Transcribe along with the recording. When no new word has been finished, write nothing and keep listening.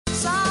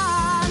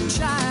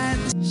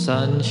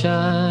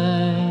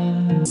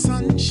Sunshine.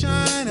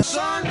 Sunshine,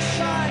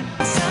 sunshine,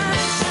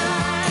 sunshine.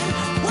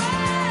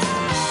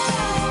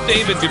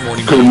 David, good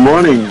morning. Good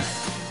morning.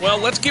 Well,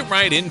 let's get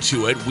right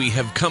into it. We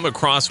have come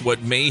across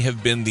what may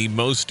have been the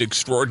most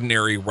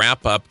extraordinary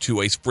wrap-up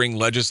to a spring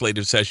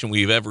legislative session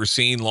we've ever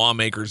seen.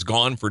 Lawmakers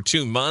gone for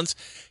 2 months,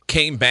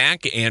 came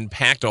back and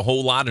packed a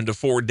whole lot into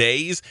 4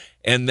 days,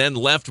 and then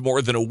left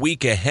more than a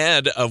week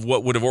ahead of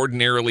what would have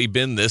ordinarily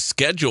been the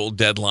scheduled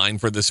deadline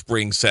for the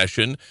spring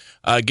session,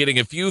 getting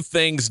a few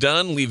things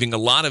done, leaving a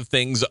lot of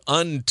things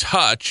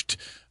untouched.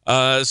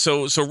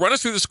 So run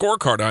us through the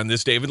scorecard on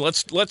this, David.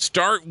 Let's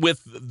start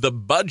with the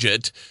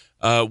budget.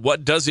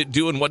 What does it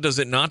do and what does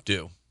it not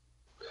do?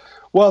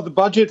 Well, the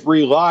budget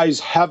relies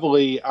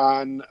heavily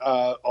on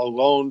a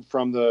loan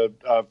from the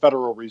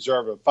Federal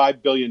Reserve, a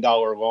 $5 billion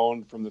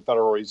loan from the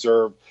Federal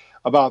Reserve,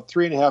 about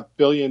 $3.5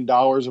 billion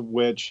of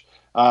which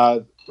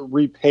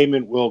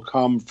repayment will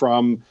come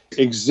from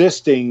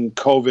existing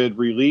COVID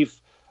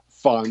relief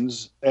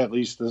funds, at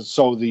least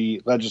so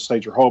the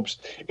legislature hopes.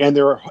 And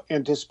they're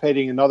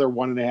anticipating another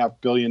 $1.5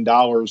 billion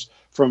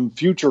from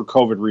future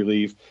COVID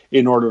relief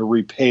in order to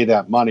repay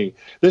that money.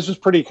 This was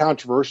pretty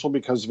controversial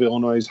because of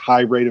Illinois'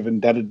 high rate of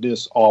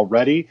indebtedness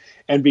already,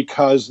 and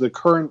because the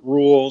current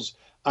rules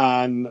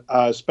on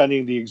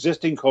spending the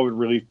existing COVID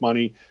relief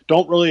money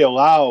don't really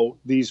allow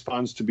these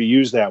funds to be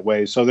used that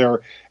way. So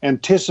they're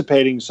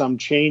anticipating some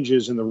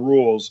changes in the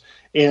rules,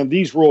 and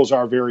these rules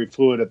are very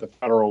fluid at the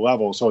federal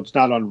level. So it's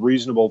not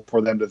unreasonable for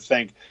them to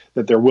think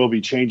that there will be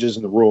changes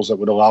in the rules that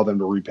would allow them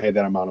to repay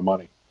that amount of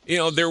money. You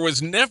know, there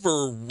was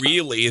never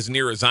really, as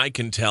near as I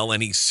can tell,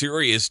 any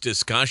serious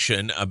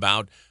discussion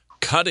about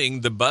cutting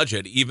the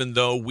budget, even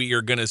though we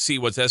are going to see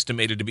what's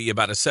estimated to be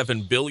about a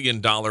 $7 billion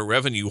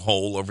revenue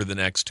hole over the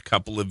next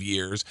couple of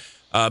years.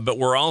 But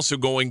we're also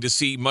going to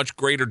see much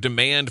greater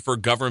demand for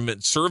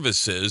government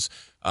services,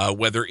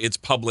 whether it's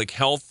public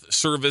health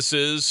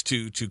services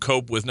to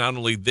cope with not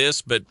only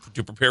this, but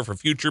to prepare for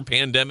future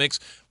pandemics,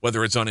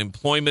 whether it's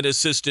unemployment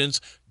assistance,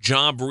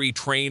 job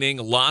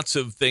retraining, lots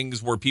of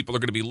things where people are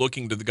going to be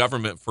looking to the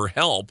government for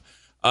help.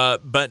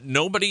 But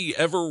nobody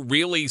ever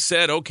really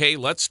said, okay,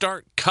 let's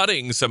start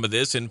cutting some of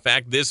this. In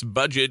fact, this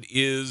budget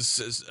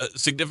is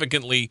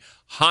significantly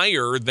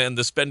higher than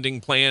the spending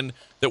plan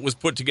that was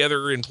put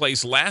together in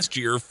place last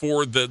year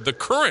for the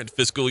current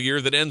fiscal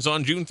year that ends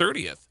on June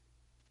 30th.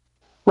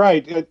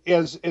 Right.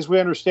 As we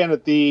understand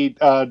it,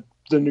 the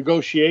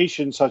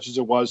negotiation, such as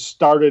it was,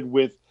 started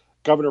with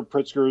Governor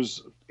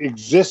Pritzker's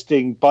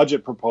existing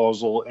budget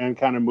proposal and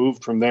kind of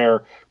moved from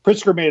there.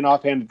 Pritzker made an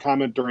offhanded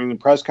comment during the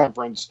press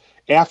conference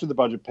after the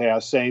budget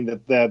passed, saying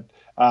that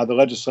the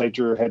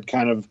legislature had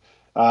kind of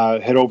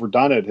had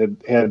overdone it,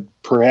 had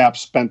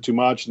perhaps spent too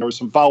much. And there was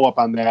some follow-up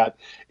on that.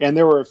 And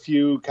there were a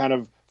few kind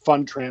of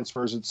fund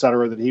transfers, et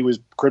cetera, that he was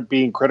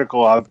being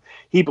critical of.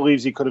 He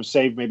believes he could have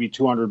saved maybe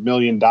 $200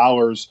 million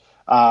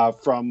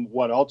from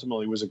what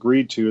ultimately was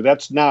agreed to.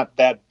 That's not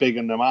that big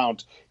an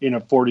amount in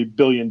a $40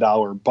 billion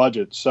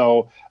budget.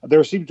 So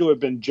there seems to have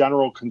been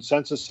general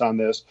consensus on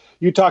this.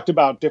 You talked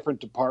about different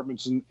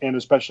departments and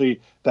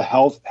especially the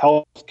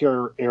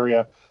healthcare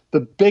area. The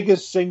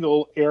biggest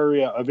single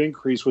area of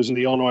increase was in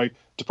the Illinois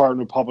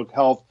Department of Public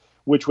Health,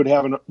 which would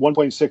have a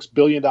 $1.6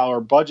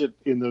 billion budget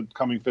in the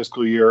coming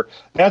fiscal year.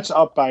 That's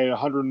up by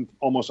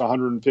almost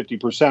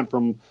 150%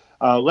 from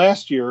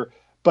last year.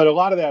 But a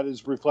lot of that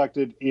is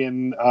reflected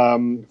in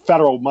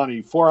federal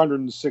money,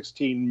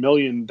 $416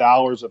 million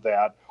of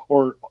that,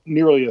 or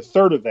nearly a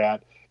third of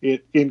that,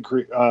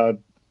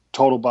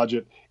 total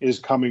budget is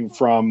coming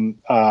from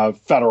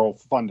federal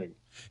funding.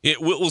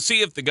 We'll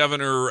see if the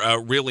governor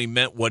really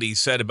meant what he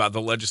said about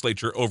the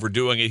legislature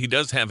overdoing it. He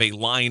does have a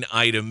line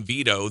item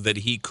veto that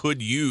he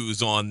could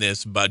use on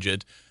this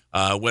budget.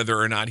 Whether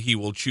or not he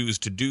will choose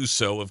to do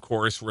so, of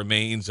course,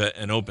 remains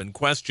an open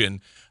question.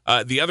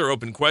 The other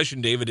open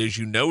question, David, as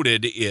you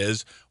noted,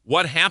 is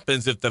what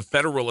happens if the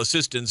federal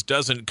assistance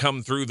doesn't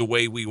come through the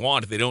way we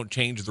want, if they don't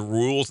change the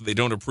rules, if they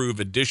don't approve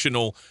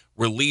additional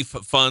relief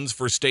funds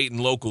for state and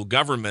local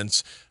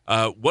governments?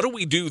 What do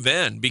we do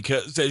then?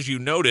 Because, as you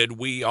noted,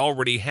 we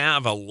already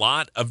have a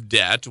lot of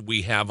debt.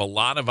 We have a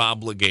lot of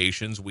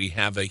obligations. We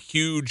have a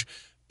huge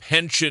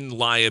pension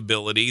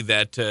liability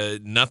that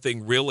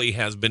nothing really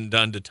has been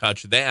done to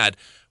touch that.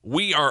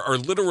 We are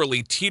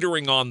literally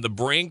teetering on the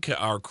brink.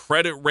 Our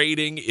credit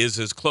rating is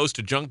as close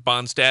to junk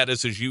bond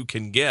status as you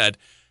can get.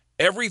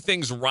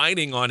 Everything's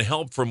riding on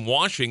help from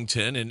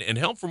Washington, and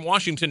help from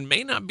Washington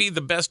may not be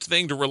the best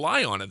thing to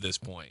rely on at this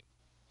point.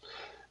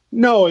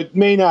 No, it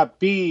may not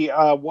be.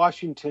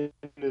 Washington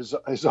is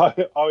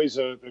always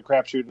a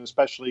crapshoot, and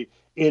especially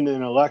in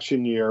an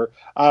election year.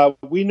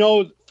 We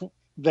know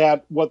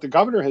that what the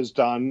governor has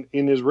done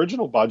in his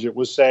original budget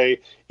was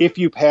say, if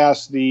you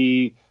pass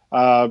the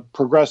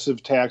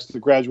progressive tax, the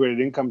graduated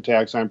income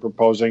tax I'm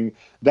proposing,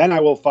 then I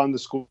will fund the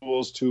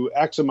schools to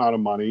X amount of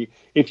money.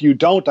 If you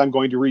don't, I'm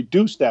going to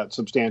reduce that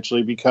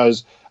substantially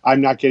because I'm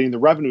not getting the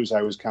revenues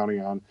I was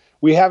counting on.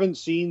 We haven't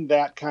seen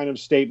that kind of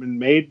statement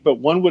made, but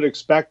one would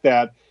expect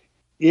that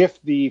if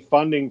the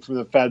funding from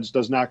the feds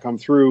does not come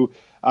through,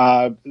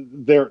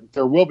 there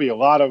will be a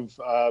lot of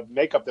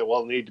makeup that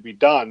will need to be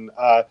done.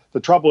 The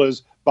trouble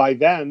is, by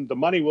then, the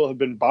money will have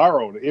been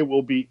borrowed. It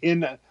will be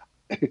in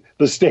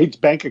the state's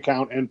bank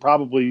account and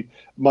probably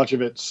much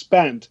of it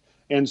spent.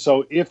 And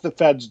so if the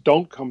feds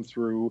don't come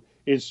through,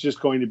 it's just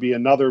going to be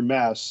another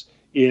mess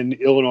in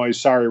Illinois'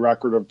 sorry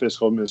record of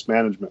fiscal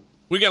mismanagement.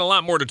 We got a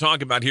lot more to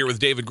talk about here with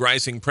David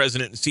Greising,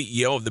 President and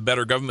CEO of the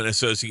Better Government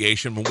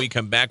Association. When we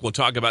come back, we'll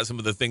talk about some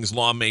of the things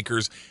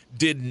lawmakers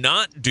did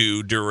not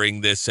do during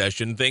this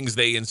session, things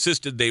they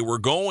insisted they were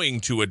going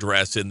to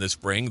address in the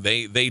spring.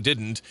 They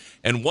didn't.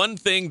 And one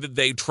thing that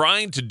they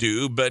tried to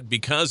do, but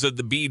because of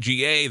the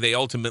BGA, they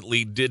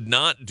ultimately did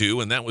not do,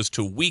 and that was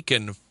to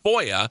weaken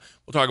FOIA.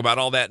 We'll talk about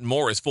all that and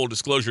more as Full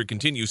Disclosure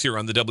continues here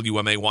on the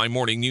WMAY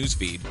Morning News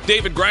Feed.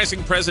 David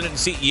Greising, President and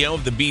CEO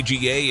of the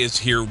BGA, is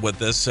here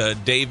with us.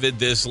 David,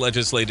 this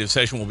legislative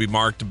session will be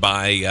marked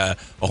by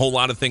a whole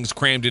lot of things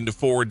crammed into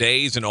 4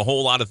 days and a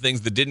whole lot of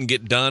things that didn't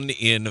get done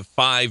in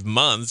 5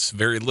 months.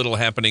 Very little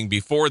happening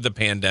before the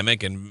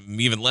pandemic and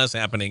even less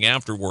happening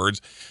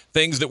afterwards.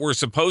 Things that were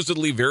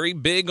supposedly very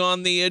big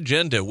on the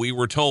agenda. We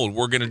were told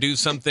we're going to do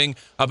something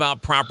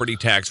about property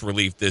tax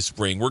relief this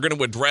spring. We're going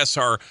to address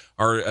our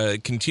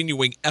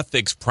continuing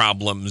ethics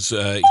problems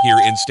here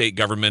in state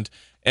government.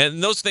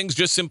 And those things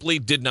just simply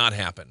did not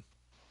happen.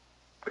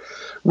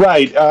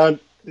 Right.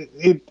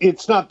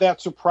 It's not that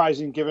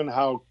surprising given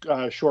how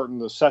shortened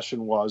the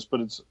session was,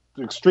 but it's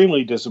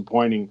extremely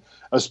disappointing,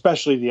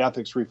 especially the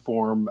ethics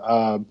reform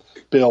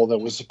bill that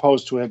was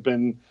supposed to have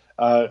been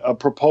a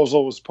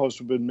proposal was supposed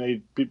to have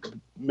been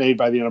made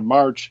by the end of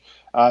March.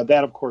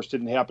 That, of course,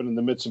 didn't happen in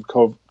the midst of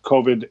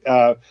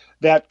COVID.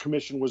 That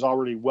commission was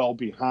already well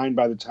behind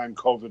by the time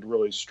COVID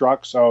really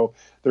struck. So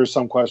there's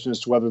some question as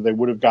to whether they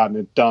would have gotten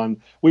it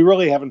done. We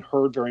really haven't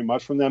heard very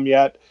much from them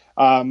yet.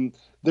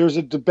 There's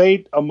a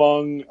debate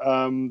among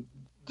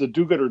the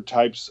do-gooder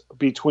types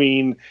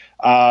between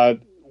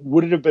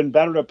would it have been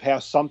better to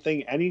pass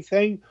something,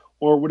 anything,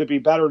 or would it be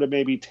better to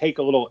maybe take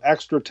a little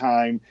extra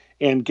time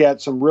and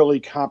get some really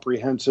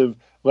comprehensive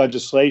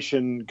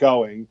legislation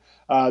going?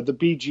 The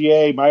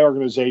BGA, my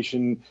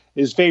organization,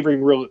 is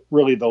favoring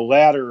really the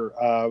latter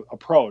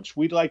approach.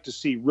 We'd like to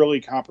see really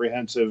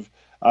comprehensive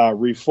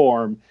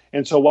reform.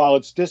 And so while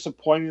it's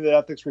disappointing that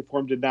ethics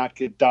reform did not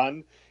get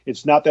done,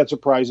 it's not that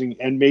surprising,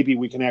 and maybe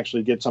we can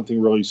actually get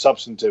something really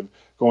substantive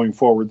going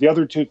forward. The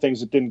other two things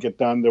that didn't get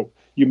done, that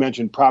you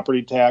mentioned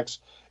property tax,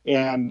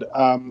 and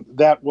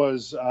that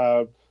was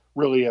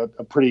really a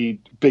pretty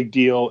big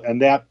deal,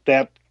 and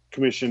that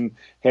commission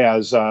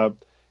has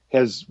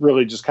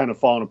really just kind of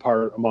fallen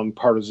apart among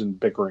partisan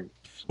bickering.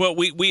 Well,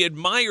 we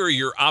admire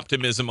your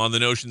optimism on the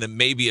notion that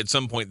maybe at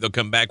some point they'll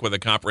come back with a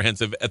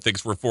comprehensive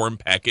ethics reform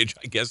package.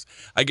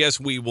 I guess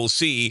we will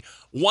see.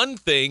 One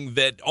thing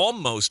that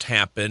almost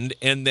happened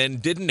and then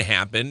didn't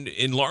happen,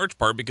 in large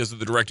part because of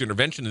the direct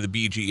intervention of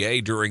the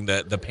BGA during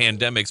the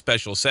pandemic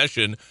special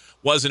session,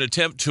 was an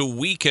attempt to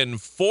weaken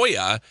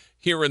FOIA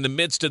here in the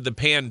midst of the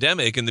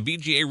pandemic, and the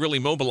BGA really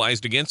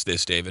mobilized against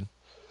this, David.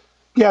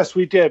 Yes,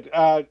 we did.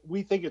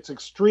 We think it's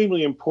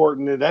extremely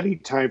important at any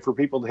time for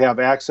people to have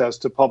access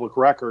to public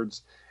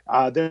records.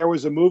 There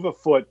was a move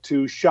afoot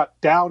to shut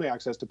down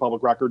access to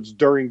public records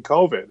during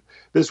COVID.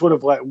 This would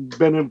have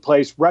been in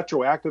place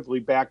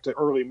retroactively back to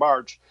early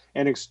March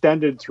and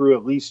extended through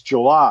at least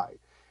July.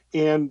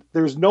 And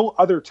there's no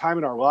other time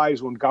in our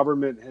lives when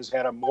government has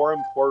had a more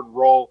important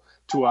role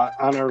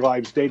on our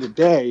lives day to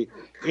day.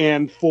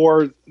 And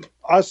for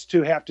us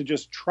to have to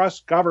just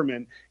trust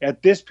government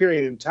at this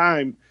period in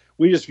time,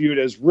 we just view it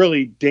as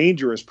really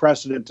dangerous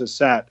precedent to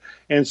set.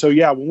 And so,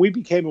 yeah, when we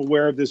became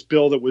aware of this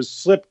bill that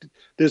was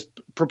this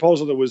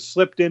proposal that was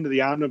slipped into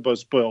the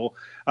omnibus bill,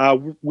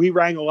 we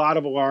rang a lot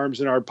of alarms,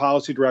 and our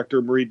policy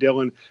director, Marie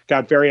Dillon,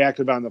 got very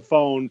active on the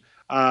phone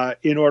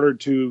in order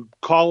to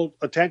call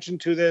attention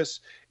to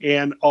this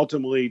and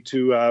ultimately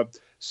to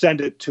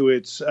send it to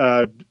its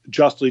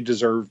justly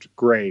deserved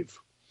grave.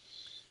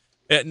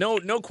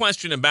 No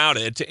question about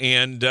it.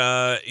 And,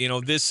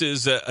 this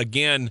is,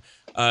 again,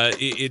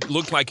 it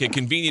looked like a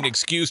convenient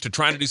excuse to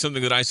try to do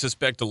something that I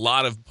suspect a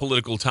lot of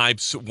political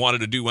types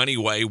wanted to do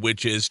anyway,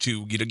 which is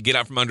to get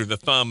out from under the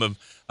thumb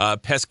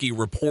of pesky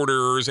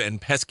reporters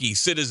and pesky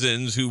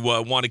citizens who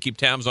want to keep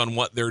tabs on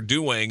what they're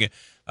doing.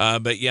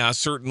 But yeah,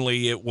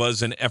 certainly it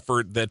was an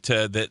effort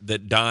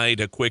that died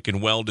a quick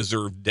and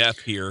well-deserved death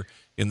here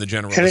in the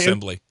General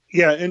Assembly.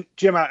 Yeah, and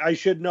Jim, I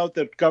should note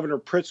that Governor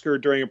Pritzker,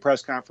 during a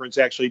press conference,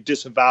 actually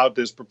disavowed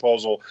this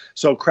proposal.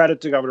 So credit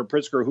to Governor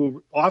Pritzker,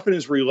 who often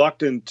is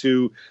reluctant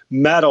to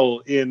meddle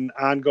in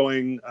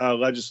ongoing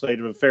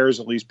legislative affairs,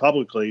 at least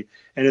publicly.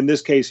 And in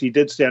this case, he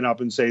did stand up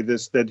and say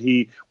that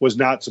he was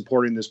not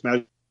supporting this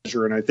measure.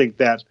 And I think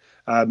that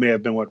may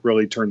have been what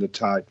really turned the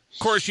tide. Of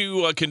course,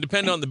 you can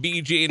depend on the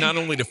BGA not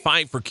only to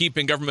fight for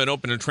keeping government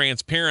open and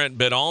transparent,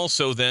 but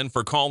also then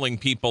for calling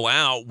people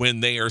out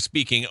when they are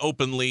speaking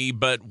openly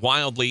but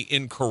wildly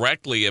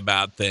incorrectly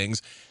about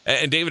things.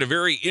 And David, a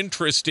very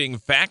interesting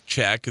fact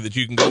check that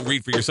you can go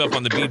read for yourself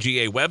on the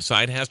BGA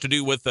website has to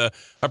do with a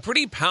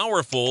pretty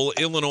powerful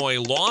Illinois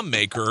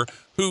lawmaker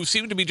who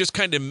seemed to be just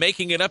kind of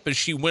making it up as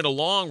she went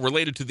along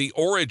related to the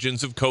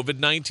origins of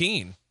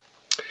COVID-19.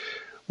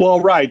 Well,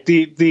 right.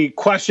 The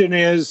question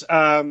is,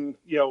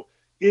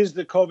 is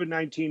the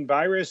COVID-19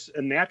 virus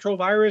a natural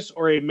virus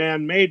or a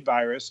man-made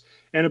virus?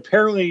 And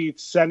apparently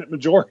Senate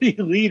Majority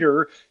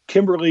Leader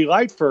Kimberly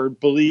Lightford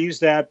believes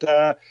that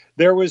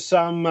there was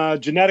some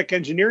genetic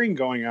engineering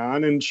going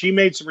on, and she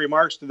made some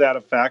remarks to that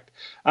effect.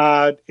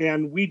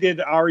 And we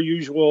did our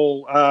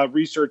usual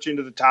research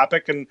into the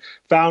topic and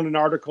found an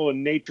article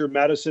in Nature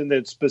Medicine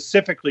that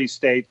specifically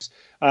states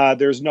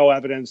there's no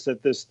evidence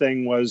that this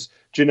thing was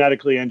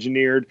genetically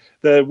engineered.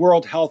 The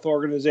World Health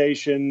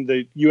Organization,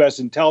 the U.S.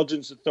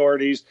 intelligence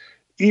authorities,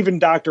 even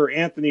Dr.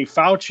 Anthony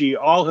Fauci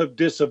all have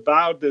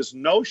disavowed this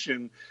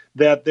notion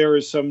that there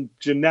is some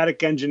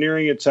genetic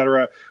engineering, et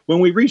cetera. When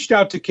we reached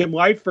out to Kim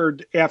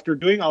Lightford after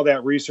doing all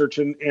that research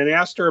and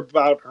asked her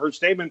about her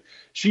statement,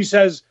 she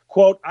says,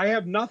 quote, "I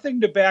have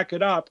nothing to back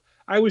it up.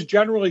 I was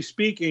generally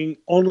speaking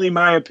only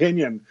my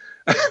opinion."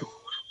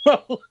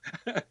 Well,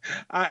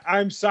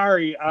 I'm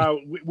sorry.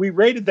 We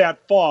rated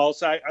that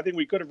false. I think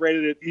we could have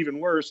rated it even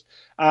worse.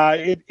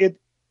 It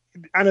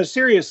on a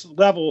serious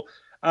level,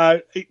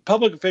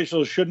 public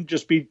officials shouldn't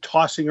just be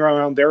tossing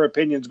around their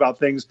opinions about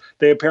things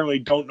they apparently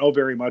don't know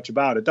very much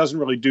about. It doesn't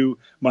really do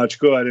much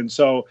good. And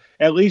so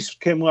at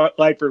least Kim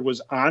Lightford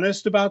was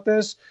honest about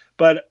this.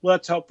 But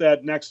let's hope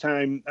that next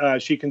time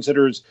she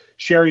considers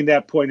sharing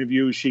that point of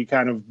view, she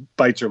kind of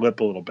bites her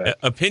lip a little bit.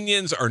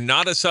 Opinions are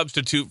not a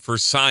substitute for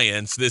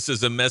science. This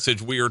is a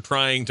message we are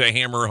trying to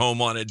hammer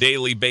home on a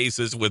daily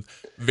basis with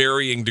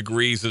varying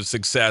degrees of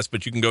success.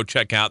 But you can go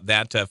check out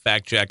that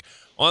fact check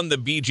on the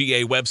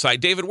BGA website.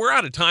 David, we're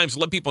out of time, so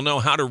let people know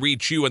how to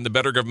reach you and the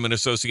Better Government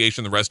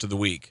Association the rest of the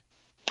week.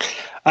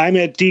 I'm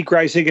at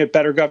dgreising at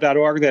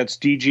bettergov.org. That's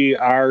DGREISING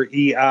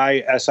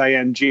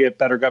at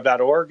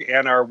bettergov.org.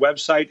 And our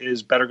website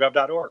is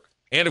bettergov.org.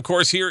 And, of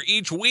course, here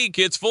each week,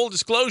 it's full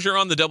disclosure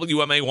on the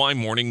WMAY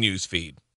Morning News Feed.